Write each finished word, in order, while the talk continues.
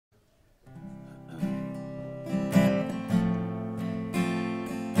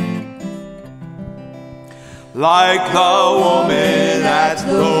Like the woman at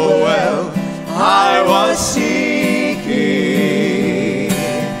the well, I was seeking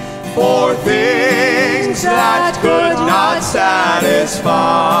for things that could not satisfy.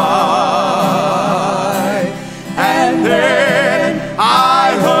 And then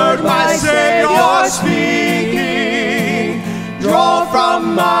I heard my Savior speaking, draw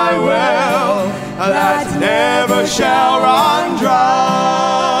from my well that never shall run dry.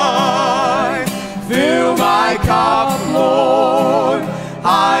 Fill my cup, Lord,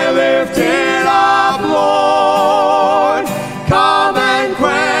 I lift it up, Lord. Come and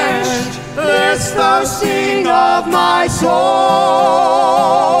quench this thirsting of my soul.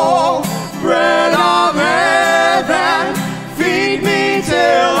 Bread of heaven, feed me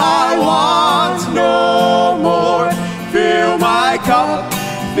till I want no more. Fill my cup,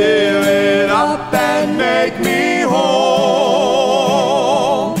 fill it up and make me whole.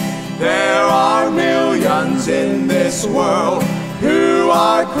 There are millions in this world who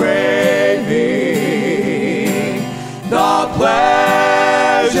are craving the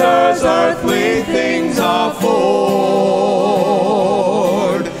pleasures earthly things afford,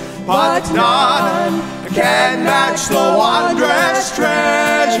 but none can match the wondrous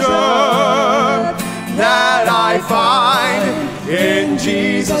treasure that I find in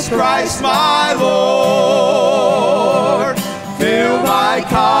Jesus Christ my Lord. Fill my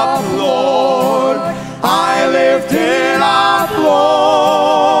cup, Lord, I lift it up,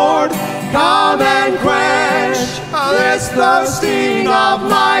 Lord. Come and quench this thirsting of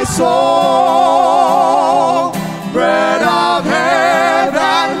my soul. Bread of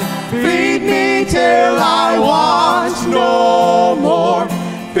heaven, feed me till I want no more.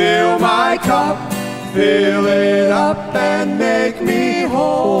 Fill my cup, fill it up and make me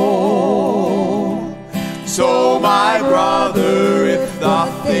whole. So my brother, if the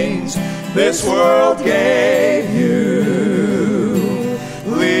things this world gave you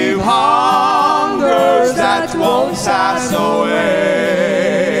leave hungers that won't pass away,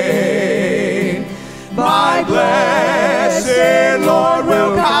 my blessed Lord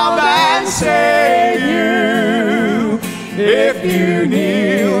will come and save you if you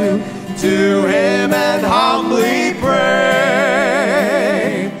kneel to Him and humbly pray.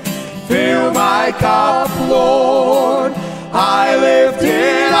 Fill my cup, Lord, I lift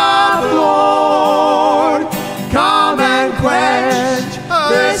it up, Lord. Come and quench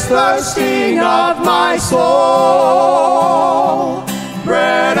this thirsting of my soul.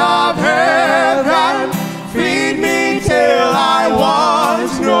 Bread of heaven, feed me till I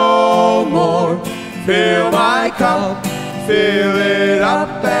want no more. Fill my cup, fill it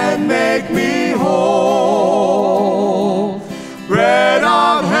up and make me whole. Bread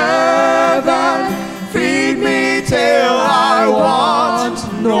of heaven, feed me till I want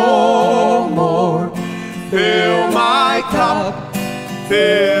no more. Fill my cup,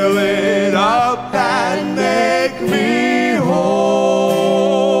 fill it